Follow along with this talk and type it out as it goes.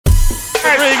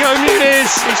Rodrigo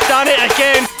Jimenez, he's done it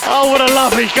again. Oh, what a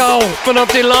lovely goal. But I'm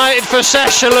delighted for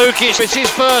Sasha Lukic. It's his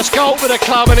first goal for the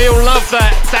club and he'll love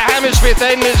that. The Hammersmith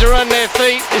enders are on their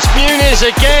feet. It's Jimenez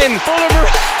again. Oliver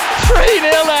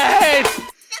 3-0 ahead.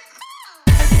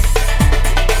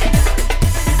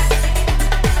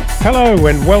 Hello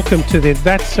and welcome to the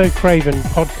That's So Craven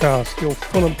podcast, your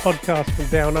Fulham podcast from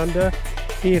Down Under.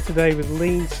 Here today with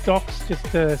Lean Stocks, just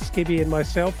Skibby and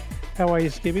myself. How are you,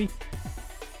 Skibby?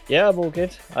 Yeah, I'm all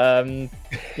good.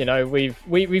 You know,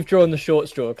 we've drawn the short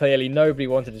straw. Clearly, nobody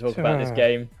wanted to talk about this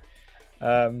game,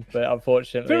 but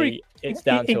unfortunately, it's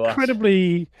down to us.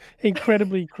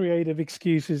 Incredibly creative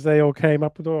excuses they all came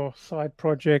up with. Oh, side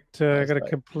project, got to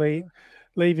complete.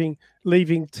 Leaving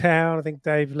town. I think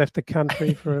Dave left the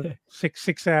country for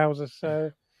six hours or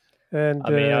so. And I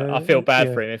mean, I feel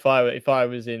bad for him. If I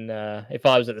was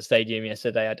at the stadium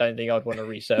yesterday, I don't think I'd want to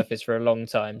resurface for a long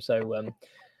time. So,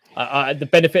 the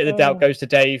benefit of the doubt goes to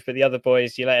Dave, but the other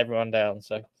boys, you let everyone down.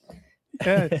 So,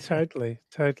 yeah, totally.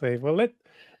 Well,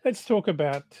 let's talk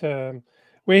about.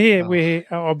 We're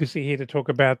obviously here to talk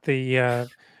about the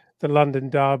London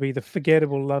derby, the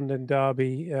forgettable London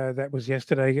derby that was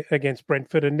yesterday against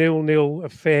Brentford, a 0-0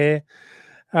 affair,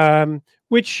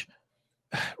 which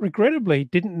regrettably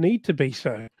didn't need to be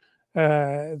so.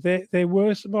 There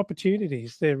were some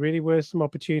opportunities. There really were some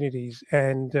opportunities,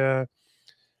 and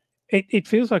it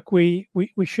feels like we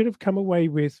should have come away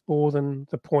with more than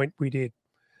the point we did.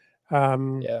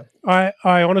 I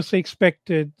honestly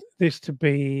expected this to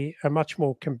be a much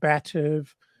more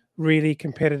combative, really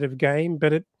competitive game,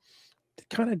 but it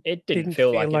didn't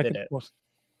feel like it was.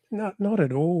 Not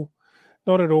at all.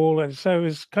 And so it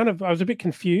was I was a bit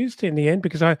confused in the end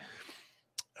because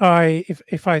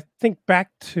if I think back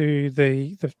to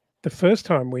the first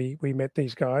time we met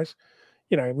these guys,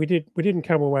 you know, we didn't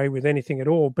come away with anything at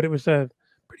all, but it was a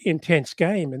pretty intense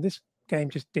game, and this game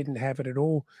just didn't have it at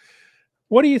all.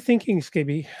 What are you thinking,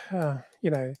 Skibby?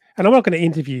 You know, and I'm not going to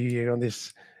interview you on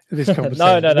this conversation.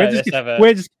 No.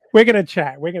 We're going to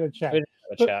chat. We're going to chat.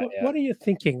 What are you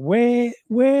thinking? Where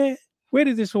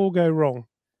did this all go wrong?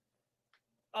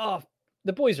 Oh,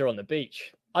 the boys are on the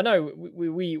beach. I know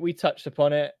we touched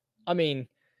upon it. I mean,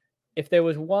 if there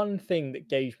was one thing that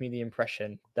gave me the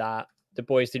impression that the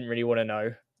boys didn't really want to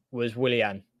know was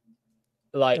Willian.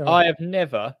 I have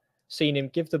never seen him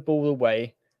give the ball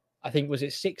away. I think, was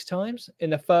it 6 times in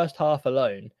the first half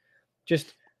alone?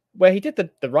 Just where he did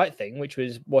the right thing, which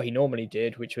was what he normally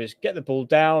did, which was get the ball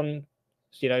down,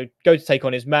 you know, go to take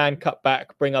on his man, cut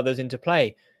back, bring others into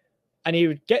play. And he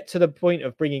would get to the point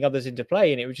of bringing others into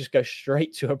play and it would just go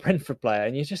straight to a Brentford player.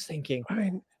 And you're just thinking,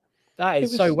 that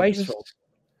is so wasteful.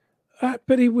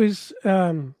 But it was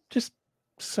just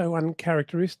so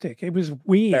uncharacteristic. It was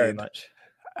weird. Very much.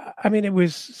 I mean, it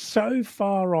was so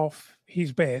far off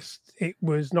his best. It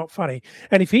was not funny.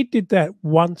 And if he did that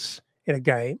once in a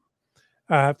game,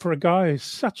 for a guy who's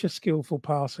such a skillful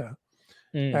passer,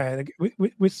 and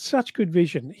with such good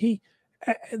vision,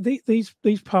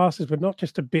 these passes were not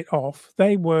just a bit off;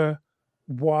 they were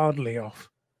wildly off,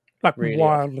 really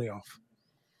wildly off.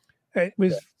 It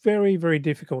was very, very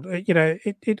difficult. You know,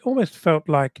 it almost felt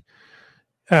like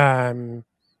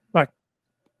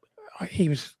he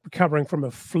was recovering from a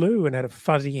flu and had a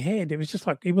fuzzy head. It was just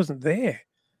like he wasn't there.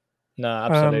 No,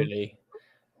 absolutely.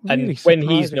 Really and surprising.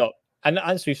 When he's not, and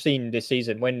as we've seen this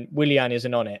season, when Willian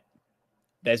isn't on it,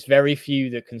 there's very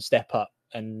few that can step up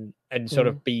and sort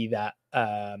of be that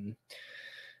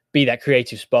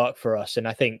creative spark for us. And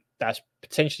I think that's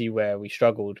potentially where we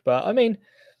struggled. But I mean,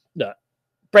 look,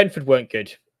 Brentford weren't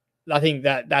good. I think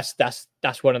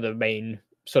that's one of the main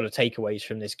sort of takeaways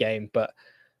from this game. But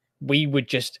we were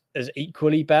just as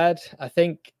equally bad, I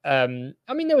think. I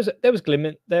mean, there was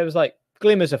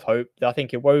glimmers of hope. I think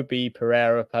Iwobi,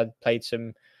 Pereira had played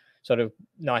some sort of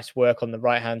nice work on the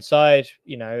right hand side,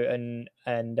 you know, and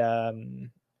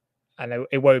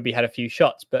Iwobi had a few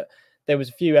shots, but there was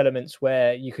a few elements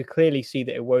where you could clearly see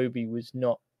that Iwobi was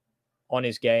not on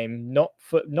his game, not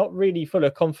really full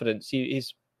of confidence.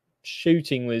 His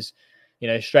shooting was, you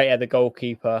know, straight at the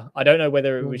goalkeeper. I don't know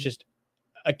whether it was just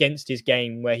against his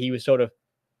game where he was sort of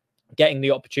getting the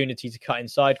opportunity to cut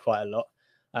inside quite a lot,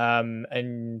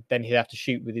 and then he'd have to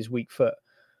shoot with his weak foot,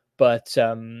 but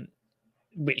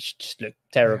which just looked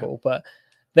terrible. But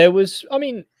there was, I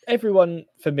mean, everyone,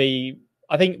 for me,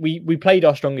 I think we played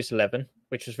our strongest 11,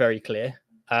 which was very clear.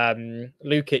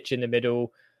 Lukic in the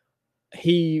middle,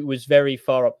 he was very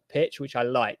far up the pitch, which I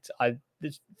liked.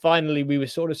 Finally, we were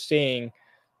sort of seeing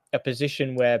a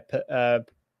position where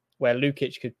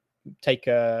Lukic could take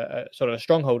a sort of a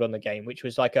stronghold on the game, which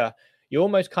was like you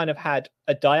almost kind of had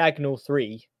a diagonal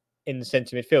 3 in the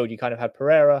centre midfield, you kind of had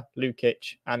Pereira,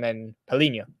 Lukic, and then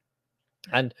Palhinha.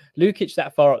 And Lukic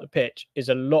that far up the pitch has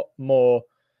a lot more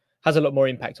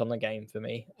impact on the game for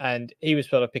me. And he was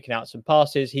sort of picking out some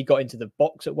passes. He got into the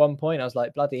box at one point. I was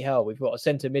like, bloody hell, we've got a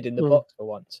centre mid in the box for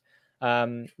once.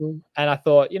 And I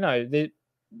thought,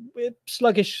 we're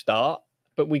sluggish start,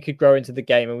 but we could grow into the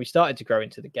game, and we started to grow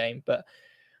into the game. But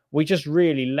we just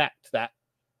really lacked that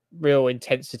real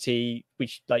intensity,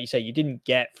 which, like you say, you didn't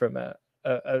get from a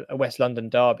West London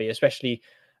derby, especially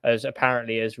as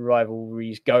apparently as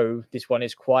rivalries go. This one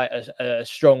is quite a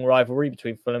strong rivalry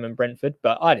between Fulham and Brentford,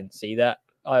 but I didn't see that.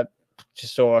 I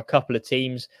just saw a couple of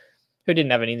teams who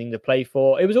didn't have anything to play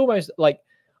for. It was almost like,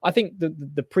 I think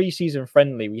the pre-season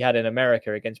friendly we had in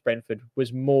America against Brentford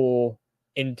was more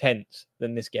intense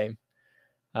than this game.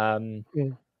 But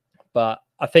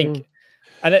I think,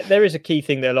 and there is a key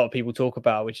thing that a lot of people talk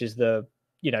about, which is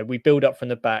we build up from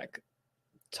the back,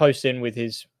 Tosin with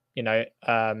his,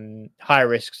 higher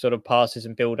risk sort of passes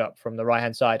and build up from the right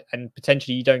hand side, and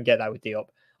potentially you don't get that with Diop.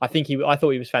 I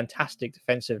thought he was fantastic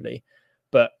defensively,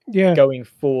 but going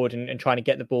forward and trying to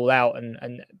get the ball out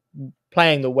and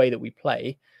playing the way that we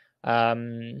play,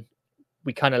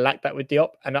 we kind of lack that with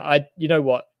Diop. And I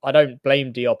don't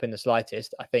blame Diop in the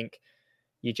slightest. I think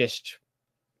you just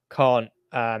can't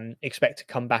expect to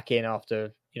come back in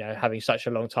after having such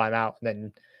a long time out and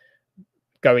then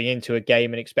going into a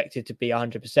game and expect it to be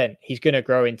 100%. He's going to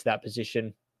grow into that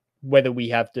position. Whether we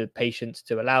have the patience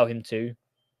to allow him to,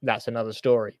 that's another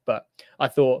story. But I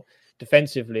thought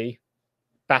defensively,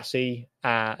 Bassi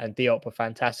and Diop were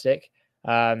fantastic.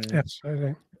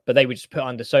 Absolutely. But they were just put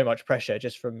under so much pressure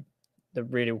just from the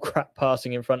really crap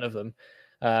passing in front of them.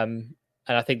 And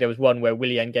I think there was one where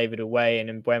Willian gave it away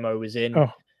and Mbeumo was in.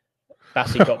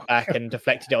 Bassi got back and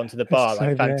deflected it onto the bar.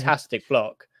 Fantastic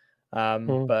block.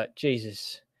 But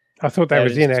Jesus, I thought that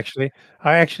was in, actually.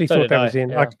 I actually thought that was in.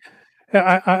 Yeah.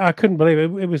 I couldn't believe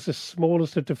it. It was the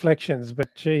smallest of deflections,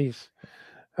 but geez.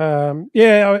 I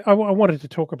wanted to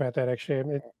talk about that,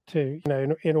 actually, too.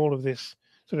 In all of this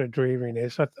sort of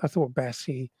dreariness, I thought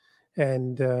Bassi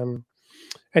and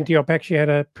Diop actually had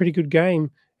a pretty good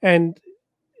game. And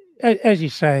as you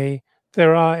say,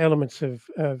 there are elements of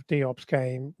Diop's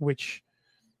game which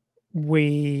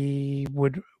we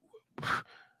would,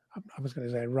 I was going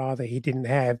to say rather he didn't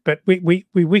have, but we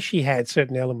wish he had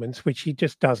certain elements which he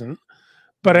just doesn't.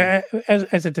 But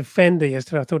as a defender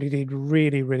yesterday, I thought he did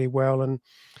really, really well. And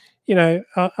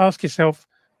ask yourself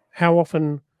how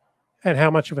often and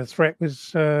how much of a threat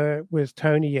was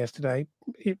Tony yesterday.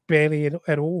 It barely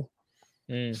at all.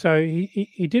 So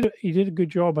he did a good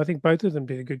job. I think both of them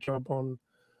did a good job on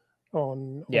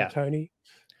Tony.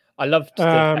 I loved the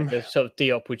fact that sort of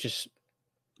Diop was just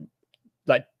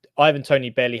like Ivan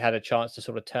Toney barely had a chance to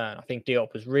sort of turn. I think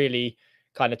Diop was really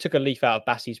kind of took a leaf out of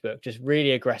Bassi's book, just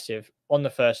really aggressive on the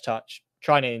first touch,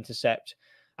 trying to intercept.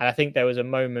 And I think there was a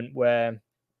moment where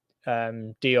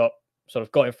Diop sort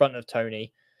of got in front of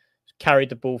Tony, carried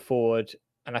the ball forward,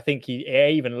 and I think he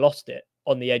even lost it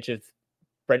on the edge of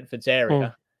Brentford's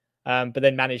area, but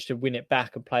then managed to win it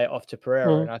back and play it off to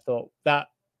Pereira. And I thought that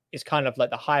is kind of like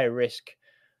the higher risk,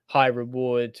 high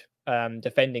reward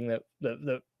defending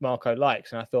that Marco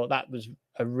likes. And I thought that was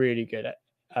a really good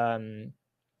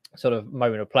sort of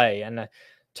moment of play. And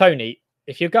Tony,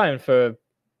 if you're going for,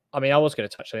 I was going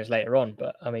to touch on this later on,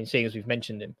 but seeing as we've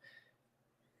mentioned him,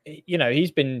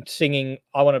 he's been singing,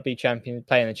 I want to be champion,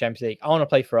 play in the Champions League. I want to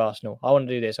play for Arsenal. I want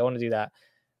to do this. I want to do that.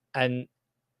 And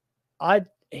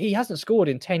he hasn't scored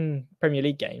in 10 Premier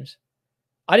League games.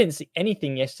 I didn't see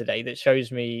anything yesterday that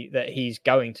shows me that he's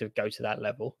going to go to that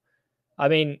level.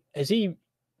 Has he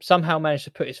somehow managed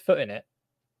to put his foot in it?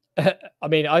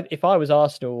 If I was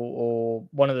Arsenal or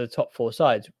one of the top four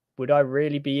sides, would I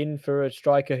really be in for a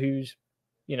striker who's,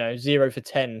 0 for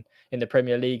 10 in the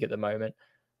Premier League at the moment,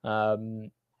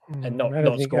 and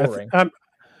not scoring?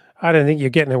 I don't think you're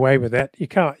getting away with that. You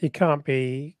can't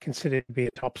be considered to be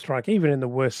a top striker, even in the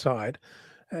worst side.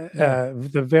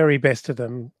 The very best of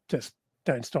them just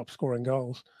don't stop scoring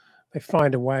goals. They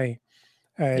find a way.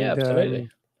 And, absolutely.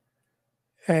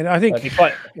 And I think it'd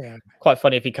be quite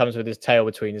funny if he comes with his tail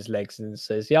between his legs and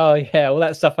says, all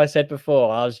that stuff I said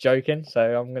before, I was joking,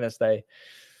 so I'm going to stay.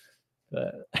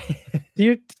 But...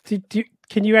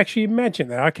 Can you actually imagine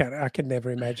that? I can never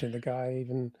imagine the guy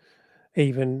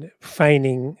even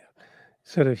feigning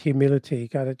sort of humility.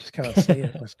 I just can't see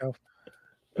it myself.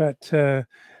 But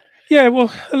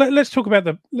well, let's talk about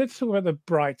the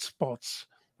bright spots.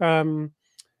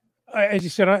 As you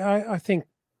said, I think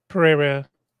Pereira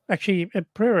and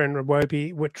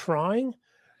Iwobi were trying.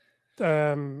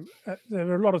 There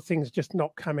were a lot of things just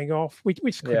not coming off. We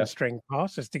just couldn't string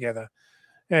passes together.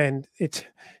 and it's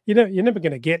you're never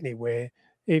going to get anywhere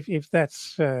if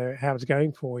that's how it's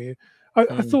going for you.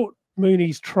 I thought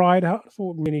Mooney's tried hard. I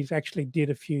thought Mooney's actually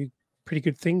did a few pretty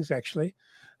good things actually.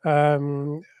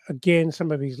 Again,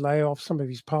 some of his layoffs, some of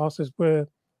his passes were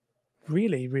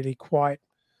really, really quite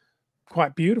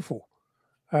beautiful.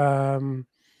 And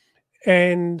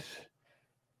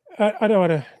I don't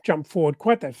want to jump forward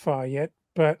quite that far yet,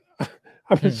 but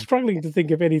I'm struggling to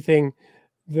think of anything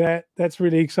that's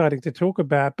really exciting to talk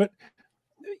about. But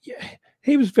yeah,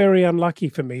 he was very unlucky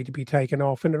for me to be taken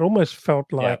off, and it almost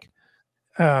felt like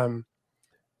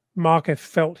Marco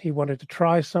felt he wanted to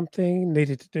try something,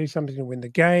 needed to do something to win the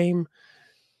game,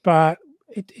 but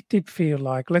it did feel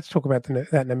like, let's talk about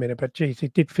that in a minute, but geez,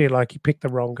 it did feel like he picked the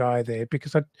wrong guy there,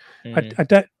 because I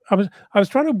was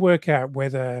trying to work out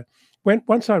whether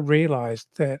once I realized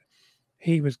that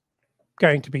he was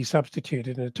going to be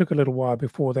substituted, and it took a little while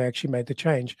before they actually made the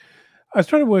change, I was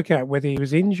trying to work out whether he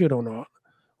was injured or not,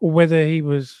 or whether he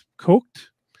was cooked,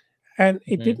 and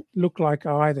it didn't look like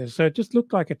either. So it just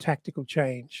looked like a tactical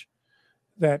change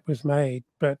that was made.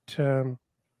 But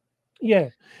yeah,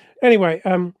 anyway,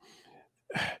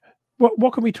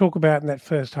 what can we talk about in that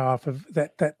first half of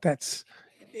that's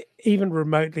even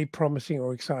remotely promising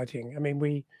or exciting? I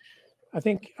mean, I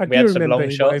do remember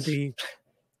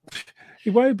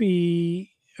Iwobi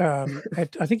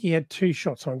I think he had 2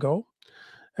 shots on goal,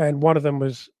 and one of them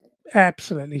was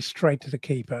absolutely straight to the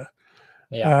keeper.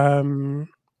 Yeah.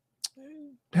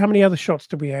 How many other shots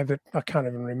did we have that I can't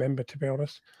even remember, to be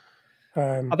honest?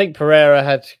 I think Pereira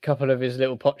had a couple of his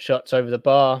little pot shots over the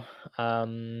bar.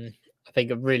 I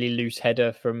think a really loose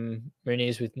header from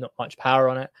Muniz with not much power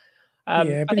on it.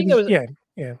 I think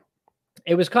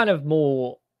it was kind of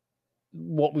more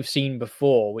what we've seen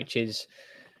before, which is,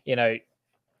 if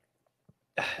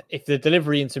the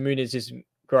delivery into Muniz isn't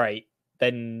great,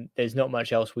 then there's not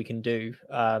much else we can do.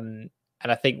 And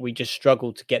I think we just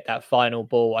struggled to get that final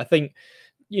ball. I think,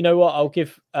 you know what, I'll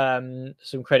give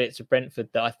some credit to Brentford,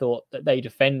 that I thought that they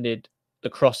defended the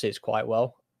crosses quite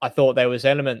well. I thought there was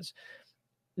elements,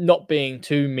 not being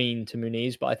too mean to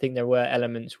Muniz, but I think there were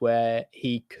elements where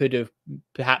he could have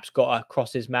perhaps got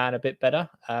across his man a bit better,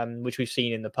 which we've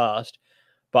seen in the past.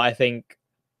 But I think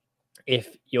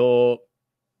if you're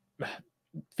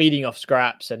feeding off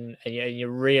scraps and you're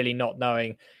really not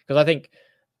knowing, because I think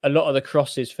a lot of the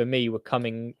crosses for me were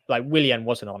coming, like Willian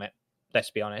wasn't on it,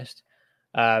 let's be honest.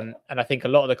 And I think a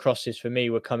lot of the crosses for me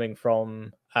were coming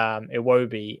from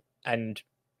Iwobi, and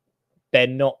they're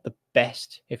not the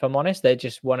best, if I'm honest. They're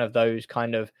just one of those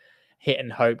kind of hit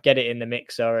and hope, get it in the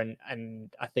mixer,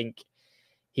 and I think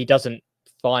he doesn't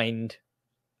find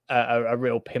a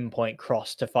real pinpoint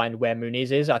cross to find where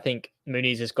Muniz is. I think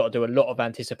Muniz has got to do a lot of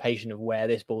anticipation of where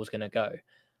this ball's going to go,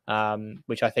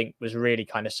 which I think was really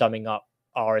kind of summing up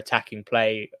our attacking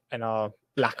play and our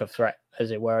lack of threat,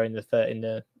 as it were, in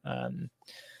the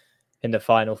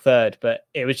final third. But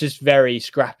it was just very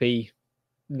scrappy,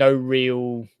 no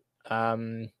real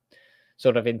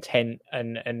sort of intent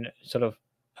and sort of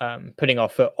putting our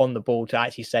foot on the ball to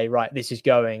actually say, right, this is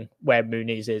going where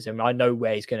Muniz is, and I know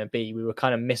where he's going to be. We were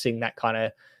kind of missing that kind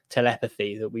of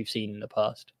telepathy that we've seen in the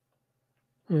past.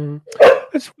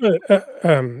 Let's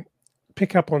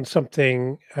pick up on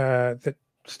something that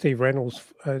Steve Reynolds,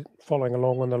 following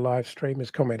along on the live stream, has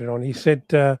commented on. He said,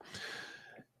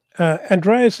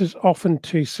 Andreas is often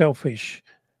too selfish,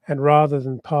 and rather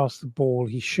than pass the ball,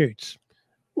 he shoots.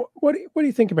 What do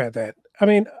you think about that? I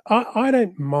mean, I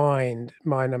don't mind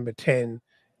my number 10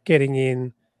 getting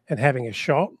in and having a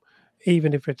shot,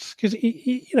 even if it's because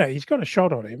he's got a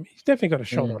shot on him. He's definitely got a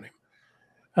shot on him.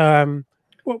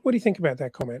 What do you think about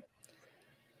that comment?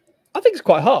 I think it's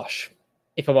quite harsh,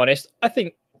 if I'm honest. I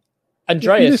think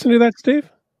Andreas. You listen to that, Steve?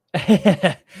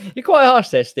 You're quite harsh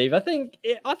there, Steve. I think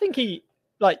he,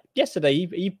 like yesterday,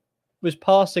 he was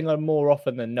passing on more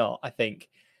often than not. I think.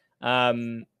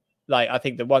 I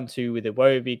think the 1-2 with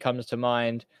Iwobi comes to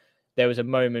mind. There was a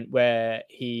moment where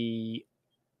he,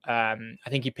 I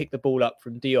think he picked the ball up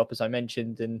from Diop, as I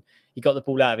mentioned, and he got the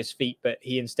ball out of his feet, but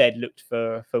he instead looked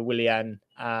for Willian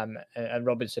and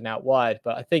Robinson out wide.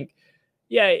 But I think,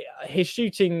 his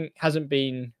shooting hasn't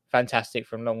been fantastic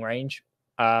from long range.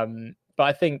 But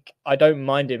I think I don't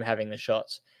mind him having the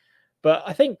shots. But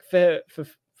I think for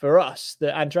us,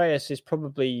 that Andreas is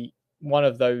probably one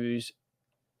of those.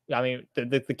 I mean,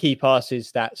 the key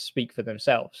passes that speak for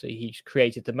themselves. So he's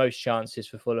created the most chances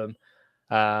for Fulham.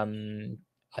 I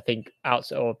think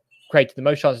created the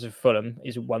most chances for Fulham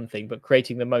is one thing, but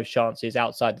creating the most chances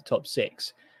outside the top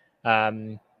 6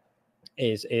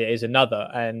 is another.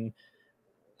 And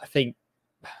I think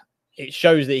it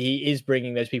shows that he is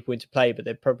bringing those people into play, but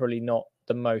they're probably not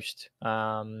the most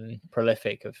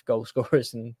prolific of goal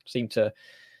scorers and seem to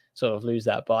sort of lose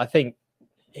that. But I think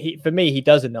for me, he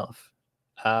does enough.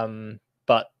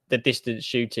 But the distance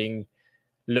shooting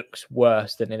looks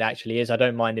worse than it actually is. I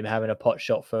don't mind him having a pot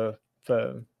shot for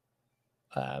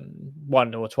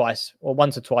once or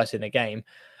twice in a game.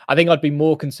 I think I'd be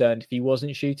more concerned if he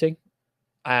wasn't shooting.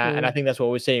 And I think that's what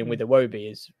we're seeing with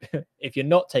Iwobi is if you're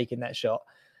not taking that shot,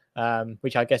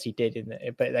 which I guess he did,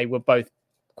 but they were both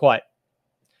quite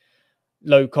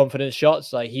low confidence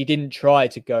shots. Like he didn't try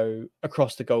to go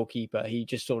across the goalkeeper. He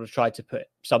just sort of tried to put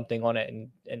something on it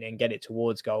and get it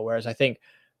towards goal. Whereas I think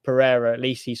Pereira, at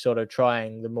least he's sort of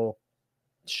showing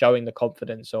the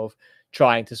confidence of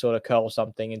trying to sort of curl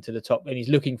something into the top, and he's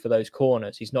looking for those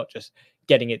corners. He's not just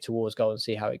getting it towards goal and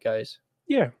see how it goes.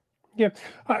 Yeah.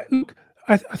 I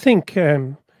think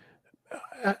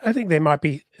I think there might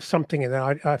be something in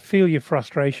that. I feel your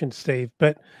frustration, Steve,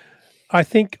 but I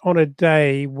think on a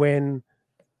day when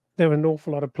there were an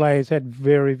awful lot of players had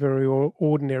very, very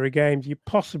ordinary games, you're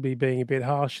possibly being a bit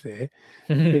harsh there,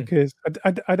 because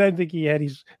I don't think he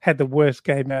had the worst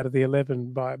game out of the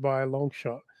 11 by a long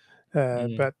shot.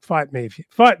 But fight me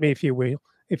if you will.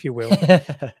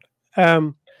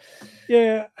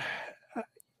 Yeah,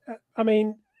 I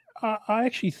mean, I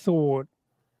actually thought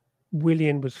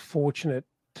Willian was fortunate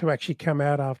to actually come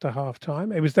out after half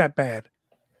time. It was that bad.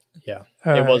 Yeah,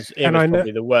 it was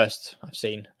probably the worst I've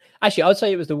seen. Actually, I'd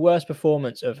say it was the worst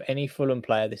performance of any Fulham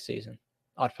player this season.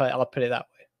 I'll put it that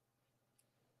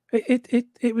way.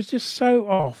 It was just so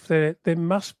off that there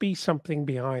must be something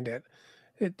behind it.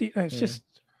 It's just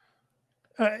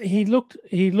he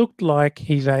looked like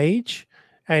his age,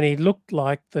 and he looked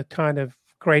like the kind of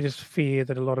greatest fear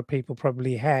that a lot of people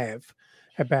probably have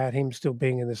about him still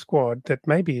being in the squad, that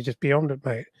maybe he's just beyond it,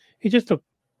 mate. He just looked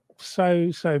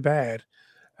so bad.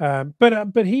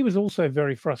 But he was also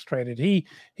very frustrated. He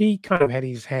kind of had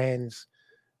his head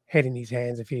in his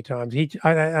hands a few times.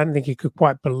 I don't think he could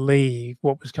quite believe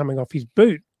what was coming off his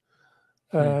boot.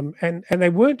 And they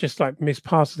weren't just like missed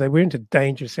passes; they were into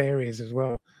dangerous areas as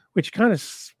well, which kind of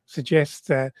suggests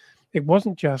that it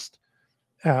wasn't just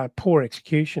poor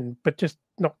execution, but just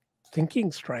not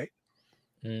thinking straight.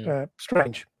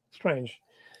 Strange.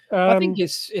 I think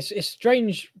it's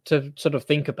strange to sort of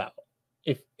think about.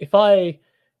 If I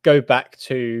go back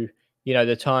to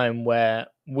the time where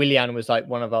Willian was like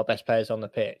one of our best players on the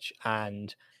pitch,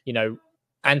 and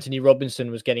Anthony Robinson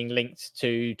was getting linked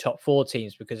to top 4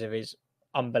 teams because of his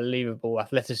unbelievable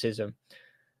athleticism.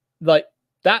 Like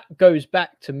that goes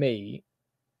back to me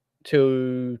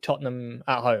to Tottenham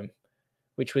at home,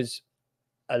 which was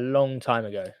a long time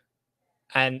ago.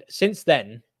 And since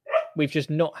then, we've just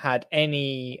not had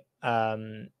any.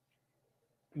 I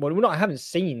haven't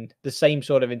seen the same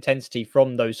sort of intensity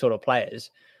from those sort of players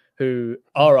who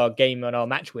are our game and our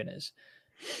match winners.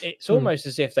 It's almost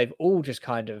as if they've all just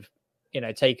kind of,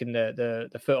 taken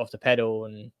the foot off the pedal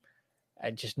and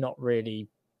just not really,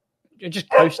 just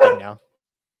coasting now.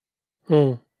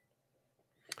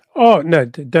 Oh no!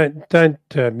 Don't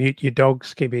mute your dog,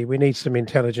 Skibby. We need some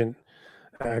intelligent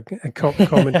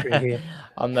commentary here.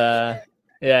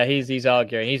 He's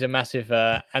arguing. He's a massive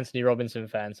Anthony Robinson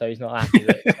fan, so he's not happy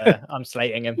that I'm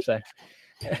slating him. So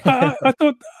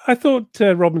I thought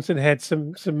Robinson had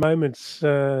some moments,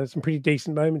 some pretty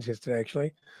decent moments yesterday.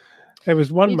 Actually, there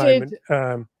was one moment.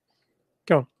 Go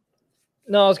on.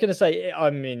 No, I was going to say. I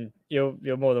mean, you're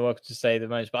more than welcome to say the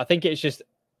most, but I think it's just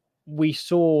we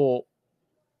saw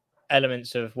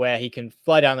elements of where he can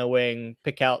fly down the wing,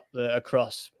 pick out a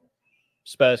cross.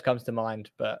 Spurs comes to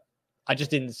mind, but I just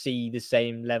didn't see the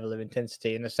same level of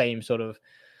intensity and the same sort of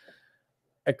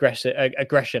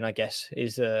aggression, I guess,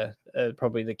 is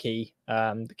probably the key.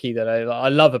 The key that I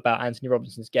love about Anthony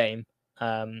Robinson's game,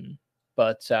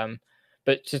 but to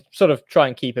sort of try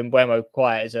and keep Mbeumo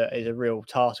quiet is a real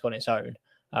task on its own.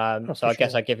 So I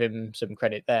guess I give him some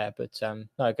credit there. But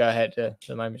no, go ahead. The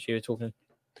moment you were talking.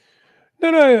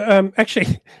 No.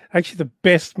 Actually, the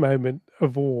best moment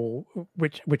of all,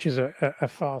 which is a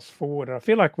fast forward. And I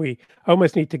feel like we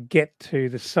almost need to get to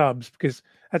the subs, because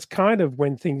that's kind of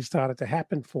when things started to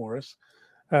happen for us.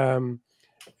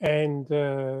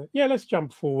 Let's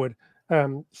jump forward.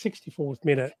 64th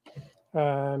minute.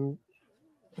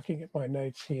 Looking at my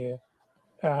notes here,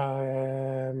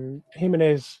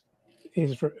 Jimenez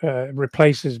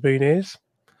replaces Jimenez,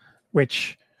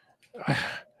 which.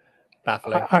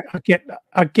 Baffling.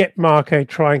 I get Marco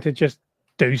trying to just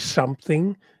do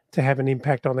something to have an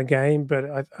impact on the game, but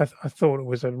I thought it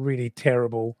was a really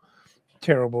terrible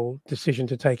decision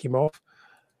to take him off.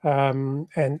 And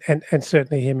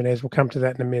certainly Jimenez, will come to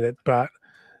that in a minute. But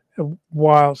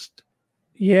whilst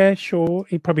Yeah, sure.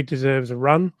 He probably deserves a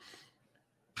run.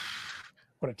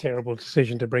 What a terrible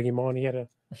decision to bring him on. He had a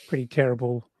pretty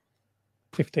terrible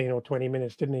 15 or 20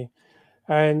 minutes, didn't he?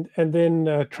 And then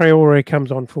Traore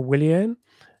comes on for Willian,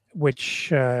 which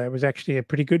was actually a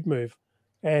pretty good move.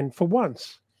 And for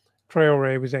once,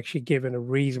 Traore was actually given a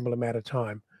reasonable amount of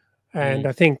time. And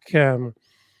I think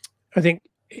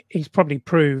he's probably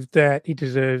proved that he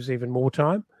deserves even more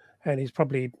time, and he's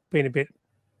probably been a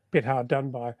bit hard done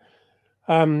by.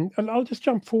 And I'll just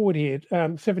jump forward here.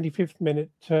 75th minute,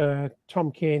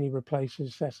 Tom Kearney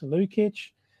replaces Sasa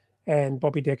Lukic, and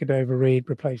Bobby Decordova-Reid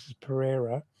replaces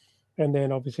Pereira. And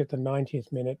then obviously at the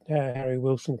 90th minute, Harry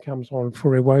Wilson comes on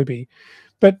for Iwobi.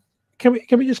 But can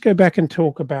we just go back and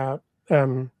talk about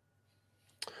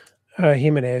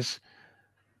Jimenez?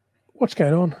 What's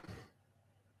going on?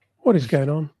 What is going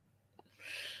on?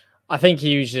 I think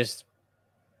he was just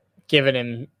giving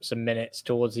him some minutes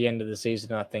towards the end of the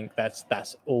season. I think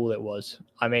that's all it was.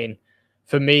 I mean,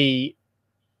 for me,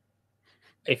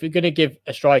 if you're going to give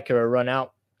a striker a run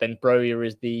out, then Broja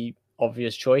is the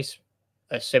obvious choice.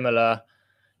 A similar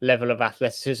level of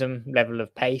athleticism, level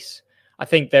of pace. I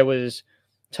think there was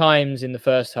times in the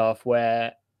first half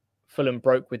where Fulham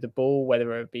broke with the ball,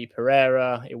 whether it be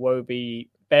Pereira, Iwobi,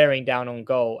 bearing down on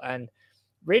goal, and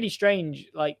really strange.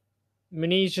 Like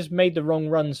Muniz just made the wrong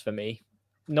runs for me.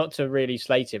 Not to really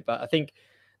slate it, but I think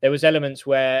there was elements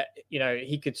where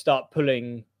he could start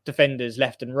pulling defenders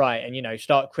left and right, and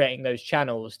start creating those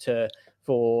channels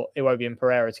for Iwobi and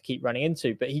Pereira to keep running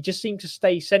into. But he just seemed to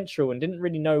stay central and didn't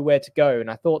really know where to go. And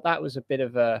I thought that was a bit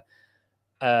of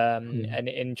an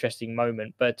interesting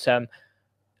moment. But and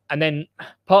then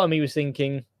part of me was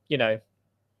thinking,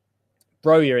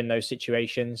 Broja in those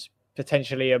situations,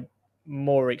 potentially a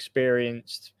more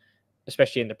experienced,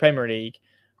 especially in the Premier League,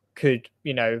 could,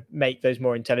 make those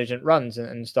more intelligent runs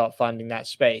and start finding that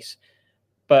space.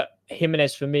 But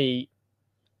Jimenez, for me,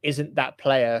 isn't that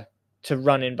player to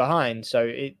run in behind.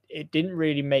 So it didn't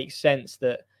really make sense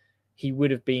that he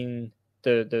would have been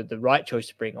the right choice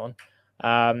to bring on.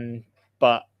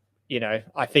 But,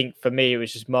 I think for me, it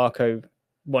was just Marco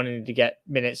wanting to get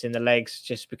minutes in the legs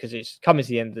just because it's coming to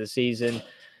the end of the season.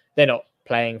 They're not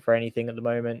playing for anything at the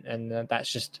moment. And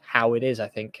that's just how it is, I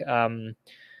think.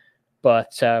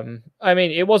 But I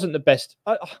mean, it wasn't the best.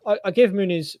 I give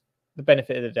Muniz the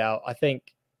benefit of the doubt. I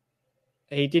think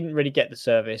he didn't really get the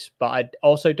service, but I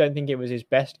also don't think it was his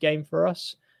best game for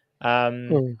us. I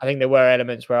think there were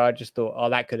elements where I just thought,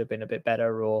 that could have been a bit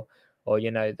better, or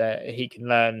that he can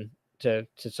learn to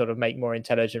sort of make more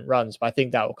intelligent runs. But I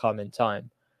think that will come in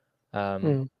time.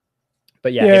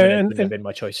 But yeah, Jimenez would have been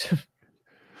my choice.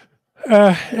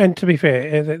 And to be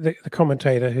fair, the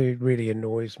commentator who really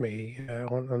annoys me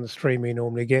on the stream we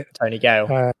normally get, Tony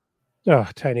Gale.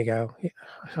 Tony Gale.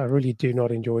 I really do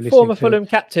not enjoy listening Former Fulham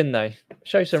captain, though.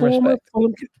 Show some respect.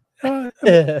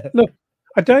 Look,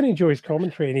 I don't enjoy his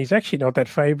commentary, and he's actually not that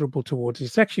favourable towards.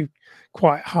 He's actually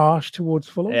quite harsh towards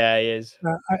Fulham. Yeah, he is.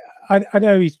 I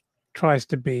know he tries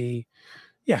to be.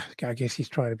 Yeah, I guess he's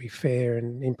trying to be fair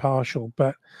and impartial,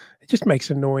 but it just makes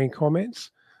annoying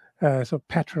comments. Sort of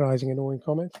patronising, annoying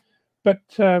comments. But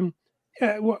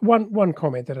one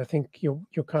comment that I think your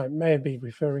kind may be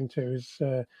referring to is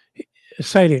a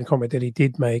salient comment that he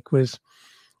did make was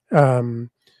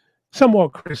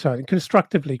somewhat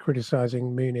constructively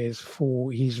criticising Muniz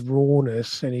for his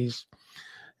rawness and his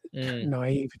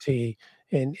naivety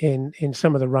in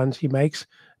some of the runs he makes.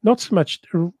 Not so much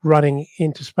running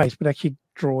into space, but actually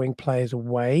drawing players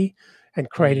away and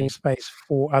creating space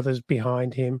for others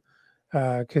behind him.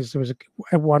 Because there was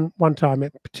one time,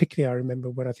 particularly I remember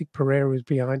when I think Pereira was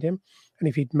behind him, and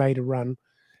if he'd made a run,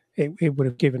 it would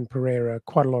have given Pereira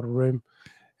quite a lot of room.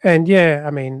 And yeah,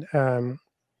 I mean,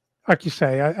 like you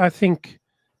say, I think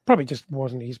probably just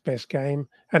wasn't his best game.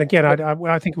 And again,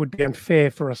 I think it would be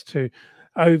unfair for us to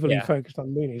overly focus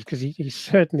on Muniz because he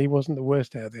certainly wasn't the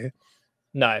worst out there.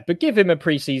 No, but give him a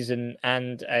preseason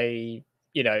and a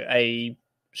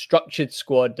structured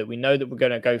squad that we know that we're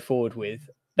going to go forward with.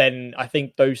 Then I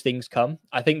think those things come.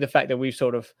 I think the fact that we've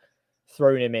sort of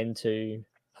thrown him into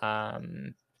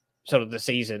sort of the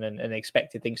season and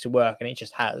expected things to work, and it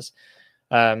just has.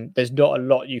 There's not a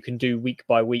lot you can do week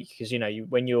by week because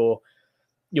when you're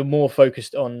more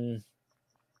focused on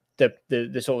the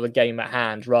sort of the game at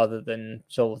hand rather than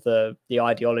sort of the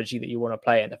ideology that you want to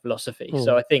play and the philosophy.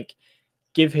 So I think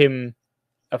give him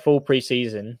a full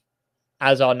preseason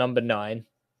as our number 9,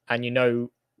 and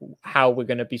how we're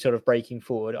going to be sort of breaking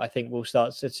forward. I think we'll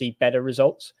start to see better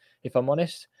results, if I'm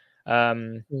honest.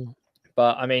 But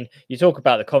I mean, you talk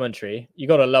about the commentary, you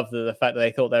got to love the fact that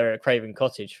they thought they were at Craven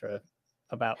Cottage for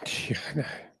about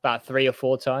about 3 or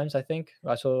 4 times, I think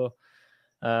I saw.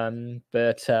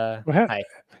 But Well, hey,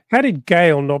 how did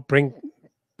Gale not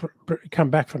come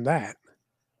back from that?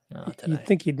 I don't know. You'd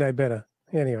think he'd know better.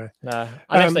 Anyway, No,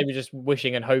 unless they were just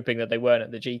wishing and hoping that they weren't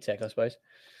at the GTEC, I suppose.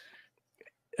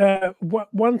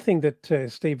 One thing that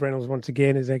Steve Reynolds once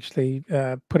again has actually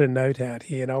put a note out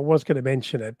here, and I was going to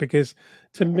mention it because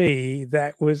to me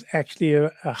that was actually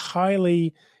a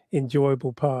highly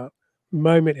enjoyable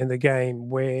moment in the game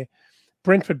where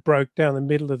Brentford broke down the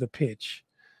middle of the pitch,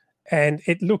 and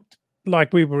it looked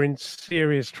like we were in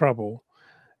serious trouble.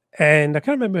 And I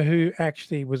can't remember who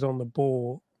actually was on the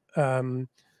ball.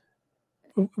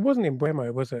 It wasn't in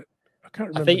Mbeumo, was it? I can't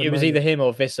remember. I think it was either him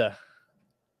or Visser.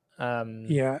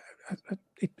 Yeah,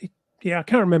 I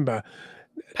can't remember.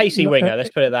 Pacey winger, let's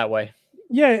put it that way.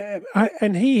 Yeah,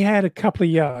 and he had a couple of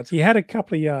yards. He had a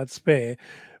couple of yards spare,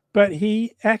 but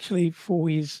he actually, for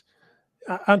his,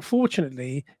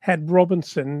 unfortunately, had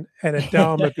Robinson and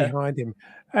Adama behind him,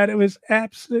 and it was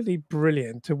absolutely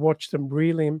brilliant to watch them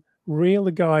reel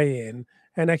the guy in,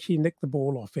 and actually nick the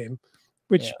ball off him,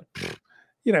 which. Yeah.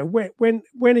 You know, when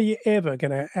are you ever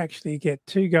going to actually get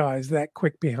 2 guys that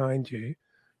quick behind you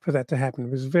for that to happen?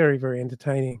 It was very, very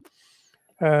entertaining.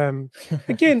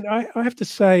 Again, I have to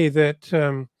say that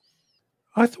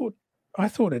I thought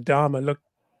Adama looked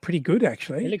pretty good,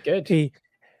 actually. He looked good.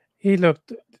 He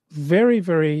looked very,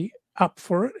 very up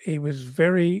for it. He was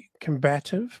very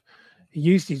combative. He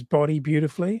used his body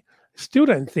beautifully. Still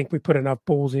don't think we put enough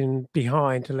balls in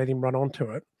behind to let him run onto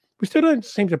it. We still don't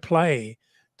seem to play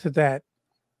to that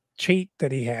cheat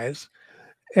that he has,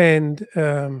 and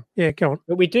yeah, go on.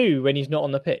 But we do when he's not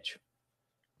on the pitch.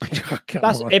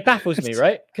 It baffles me,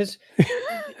 right? Because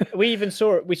we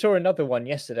saw another one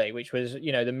yesterday, which was,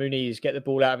 you know, the Muniz get the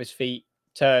ball out of his feet,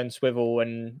 turn, swivel,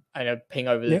 and ping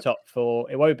over the top for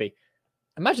Iwobi.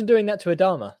 Imagine doing that to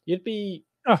Adama. You'd be.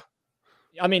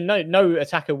 I mean, no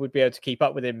attacker would be able to keep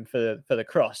up with him for the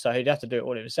cross, so he'd have to do it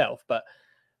all himself. But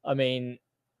I mean,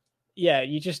 yeah,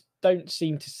 you just don't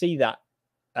seem to see that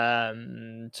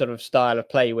sort of style of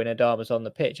play when Adama's on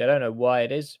the pitch. I don't know why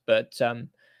it is, but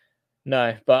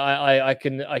no. But I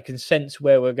can sense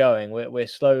where we're going. We're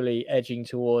slowly edging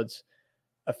towards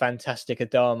a fantastic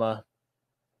Adama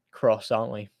cross,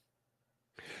 aren't we?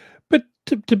 But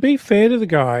to be fair to the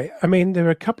guy, I mean, there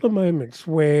are a couple of moments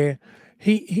where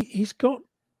he's got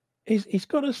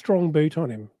a strong boot on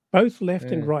him, both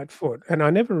left and right foot. And I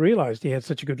never realized he had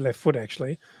such a good left foot,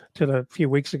 actually, till a few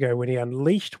weeks ago when he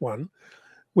unleashed one,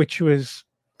 which was,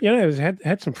 you know,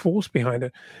 had some force behind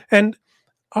it. And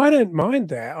I don't mind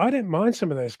that. I don't mind some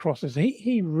of those crosses.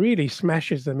 He really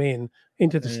smashes them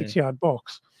into the 6-yard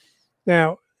box.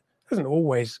 Now, doesn't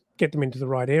always get them into the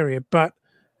right area, but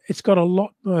it's got a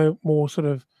lot more sort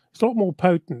of, it's a lot more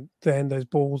potent than those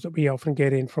balls that we often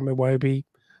get in from Iwobi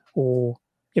or,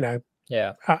 you know,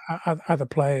 other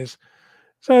players.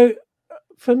 So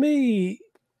for me,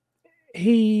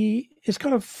 he has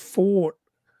kind of fought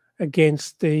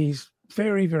against these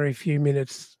very, very few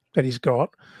minutes that he's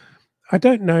got. I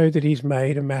don't know that he's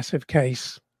made a massive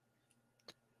case,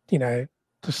 you know,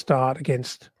 to start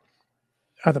against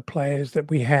other players that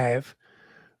we have,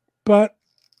 but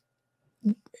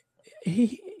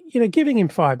he, you know, giving him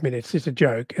 5 minutes is a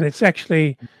joke, and it's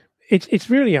actually, it's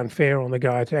really unfair on the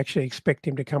guy to actually expect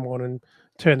him to come on and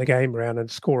turn the game around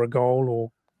and score a goal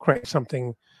or create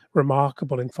something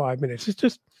remarkable in 5 minutes. It's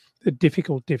just a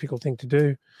difficult thing to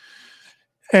do.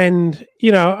 And,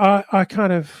 you know, I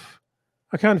kind of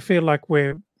feel like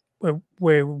we're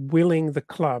willing the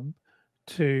club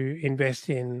to invest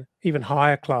in even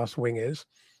higher class wingers,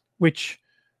 which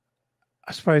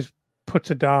I suppose puts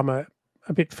Adama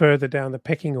a bit further down the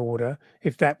pecking order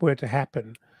if that were to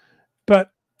happen.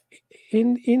 But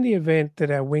in the event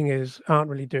that our wingers aren't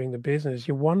really doing the business,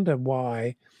 you wonder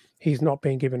why he's not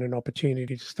being given an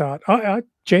opportunity to start. I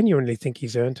genuinely think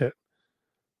he's earned it.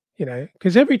 You know,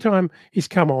 because every time he's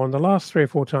come on, the last 3 or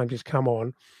 4 times he's come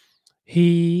on,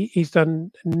 he's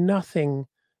done nothing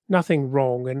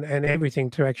wrong and everything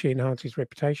to actually enhance his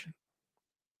reputation.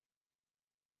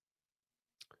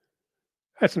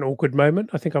 That's an awkward moment.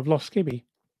 I think I've lost Skibby.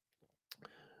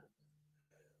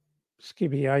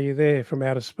 Skibby, are you there from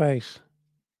outer space?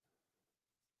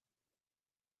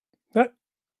 No.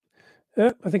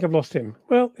 I think I've lost him.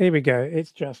 Well, here we go.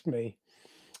 It's just me.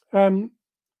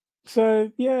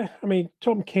 So yeah, I mean,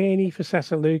 Tom Kearney for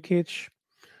Sasa Lukic.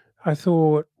 I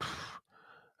thought,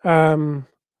 I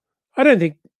don't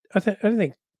think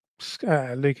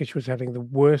Lukic was having the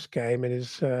worst game, and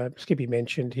as Skippy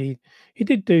mentioned, he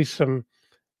did do some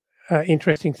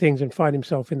interesting things and find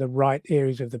himself in the right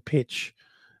areas of the pitch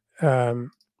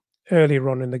earlier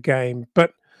on in the game.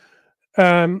 But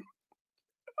Um,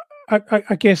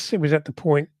 I guess it was at the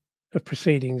point of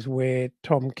proceedings where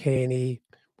Tom Kearney,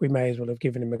 we may as well have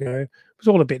given him a go. It was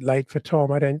all a bit late for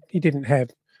Tom. He didn't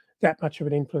have that much of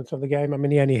an influence on the game. I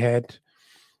mean, he only had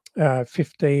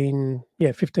 15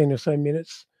 or so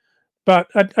minutes. But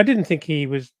I didn't think he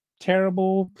was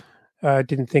terrible. I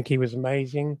didn't think he was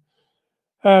amazing.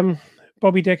 Bobby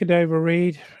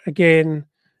Decordova-Reid, again,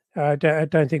 I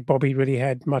don't think Bobby really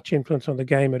had much influence on the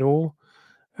game at all.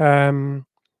 I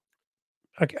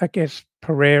guess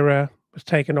Pereira was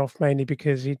taken off mainly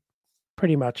because he'd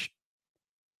pretty much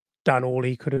done all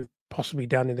he could have possibly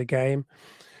done in the game.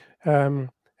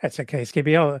 That's okay,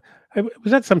 Skippy. Was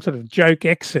that some sort of joke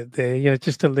exit there,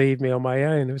 just to leave me on my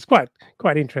own? It was quite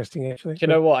interesting, actually. Do you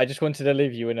know what? I just wanted to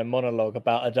leave you in a monologue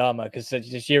about Adama because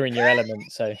just you're in your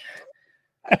element. So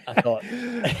I thought,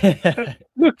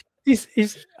 look,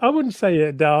 I wouldn't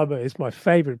say Adama is my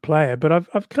favourite player, but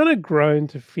I've kind of grown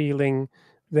to feeling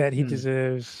that he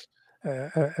deserves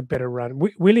a better run.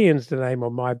 William's the name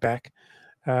on my back,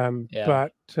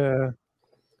 but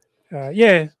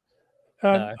yeah.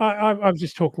 No. I'm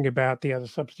just talking about the other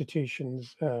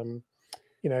substitutions. Lukic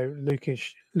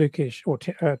or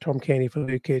Tom Kearney for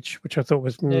Lukic, which I thought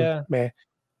was meh.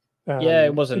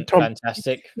 It wasn't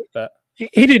fantastic, but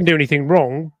he didn't do anything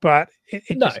wrong, but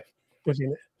it no. just was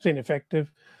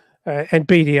ineffective. And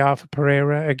BDR for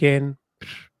Pereira again,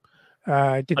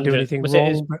 didn't do anything wrong. It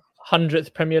his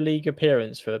 100th Premier League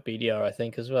appearance for BDR, I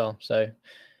think, as well. So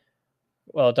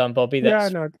well done, Bobby.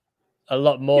 That's a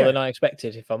lot more than I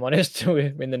expected, if I'm honest,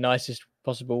 in the nicest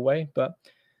possible way. But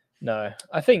no,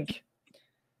 I think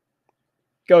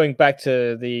going back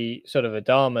to the sort of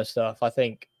Adama stuff, I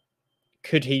think,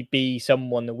 could he be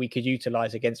someone that we could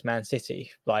utilize against Man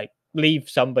City? Like, leave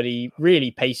somebody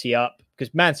really pacey up,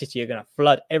 because Man City are going to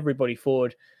flood everybody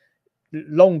forward.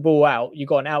 Long ball out, you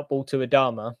got an out ball to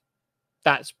Adama.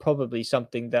 That's probably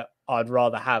something that I'd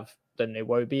rather have than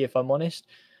Iwobi, if I'm honest.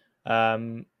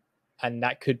 And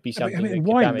that could be something that could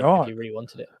damage if you really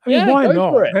wanted it. Why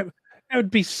not? That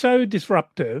would be so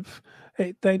disruptive.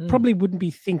 They probably wouldn't be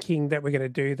thinking that we're going to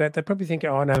do that. They'd probably think,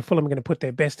 oh, no, Fulham are going to put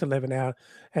their best 11 out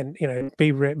and,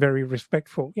 be very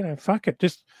respectful. Fuck it.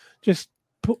 Just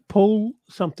pull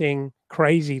something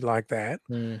crazy like that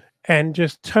and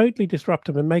just totally disrupt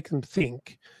them and make them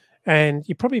think. And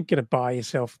you're probably going to buy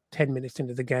yourself 10 minutes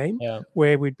into the game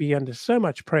where we'd be under so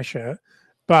much pressure,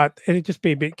 but it'd just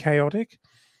be a bit chaotic.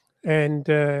 And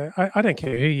I don't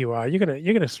care who you are, you're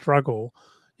gonna struggle.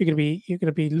 You're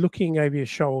gonna be looking over your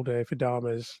shoulder if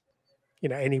Adama's,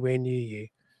 anywhere near you.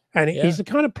 And he's the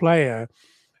kind of player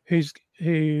who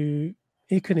he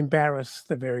can embarrass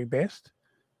the very best,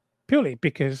 purely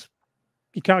because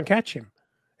you can't catch him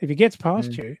if he gets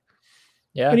past you.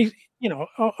 Yeah, and he's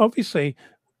obviously,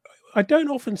 I don't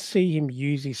often see him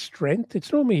use his strength.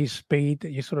 It's normally his speed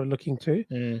that you're sort of looking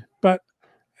to, but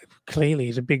clearly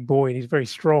he's a big boy and he's very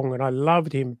strong, and I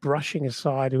loved him brushing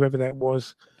aside whoever that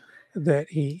was that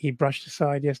he brushed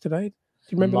aside yesterday. Do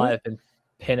you remember? Might have been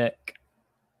Pinnock.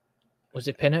 Was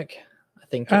it Pinnock? I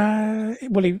think.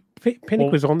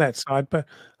 Pinnock was on that side, but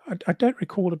I don't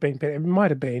recall it being Pinnock. It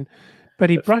might have been, but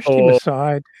he brushed him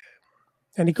aside,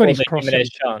 and he got his cross.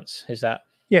 Jimenez chance, is that?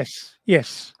 Yes.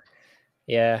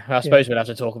 Yeah, I suppose we'll have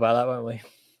to talk about that, won't we?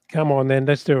 Come on, then,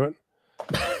 let's do it.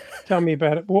 Tell me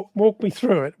about it. Walk me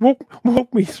through it.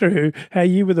 Walk me through how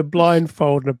you, with a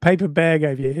blindfold and a paper bag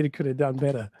over your head, could have done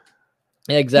better.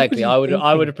 Yeah, exactly. I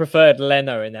would have preferred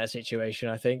Leno in that situation.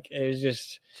 I think it was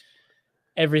just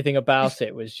everything about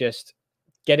it was just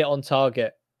get it on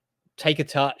target, take a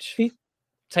touch,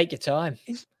 take your time.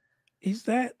 Is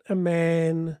that a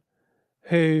man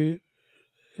who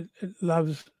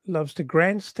loves to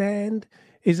grandstand?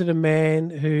 Is it a man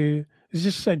who is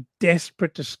just so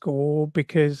desperate to score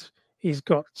because he's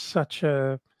had such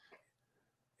an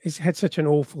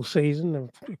awful season?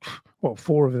 Well,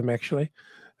 4 of them actually.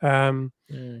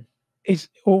 Is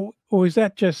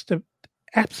that just an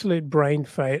absolute brain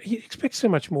failure? He expects so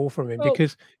much more from him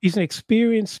because he's an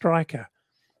experienced striker.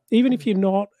 Even if you're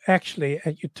not actually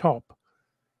at your top,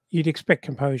 you'd expect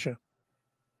composure.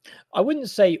 I wouldn't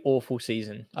say awful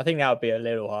season. I think that would be a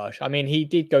little harsh. I mean, he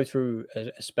did go through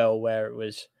a spell where it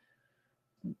was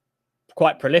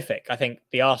quite prolific. I think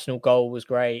the Arsenal goal was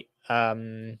great.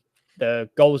 The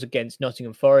goals against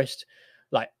Nottingham Forest,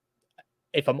 like,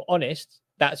 if I'm honest,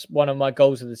 that's one of my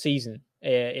goals of the season.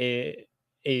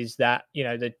 Is that,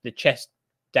 the chest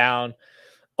down,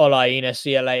 Olaina,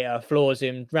 see you later, floors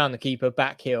him, round the keeper,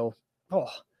 back heel. Oh,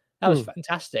 that was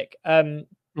fantastic. And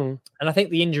I think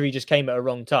the injury just came at a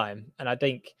wrong time. And I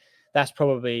think that's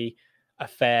probably a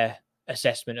fair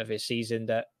assessment of his season,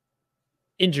 that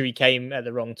injury came at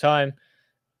the wrong time.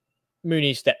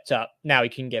 Mooney stepped up. Now he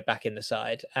can get back in the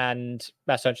side, and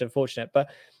that's such unfortunate. But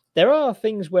there are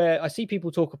things where I see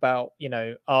people talk about,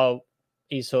 oh,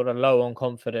 he's sort of low on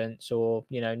confidence, or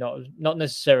not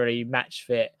necessarily match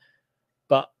fit.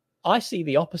 But I see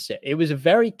the opposite. It was a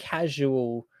very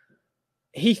casual.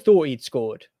 He thought he'd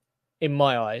scored, in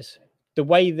my eyes. The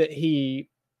way that he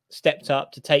stepped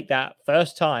up to take that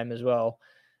first time as well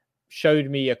showed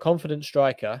me a confident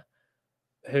striker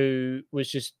who was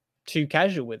just too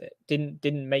casual with it.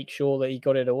 Didn't make sure that he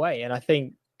got it away. And I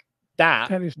think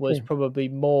that was probably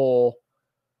more,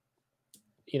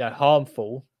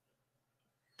 harmful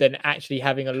than actually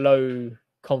having a low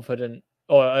confident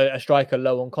or a striker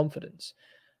low on confidence.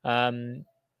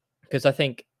 Because I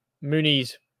think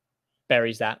Muniz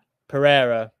buries that.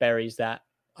 Pereira buries that.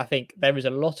 I think there is a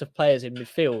lot of players in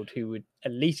midfield who would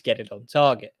at least get it on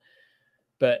target.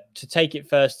 But to take it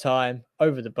first time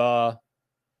over the bar,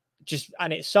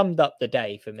 and it summed up the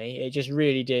day for me. It just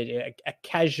really did. A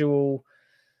casual,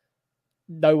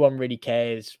 no one really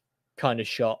cares kind of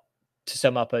shot to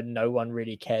sum up a no one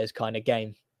really cares kind of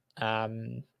game.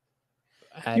 You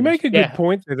make a good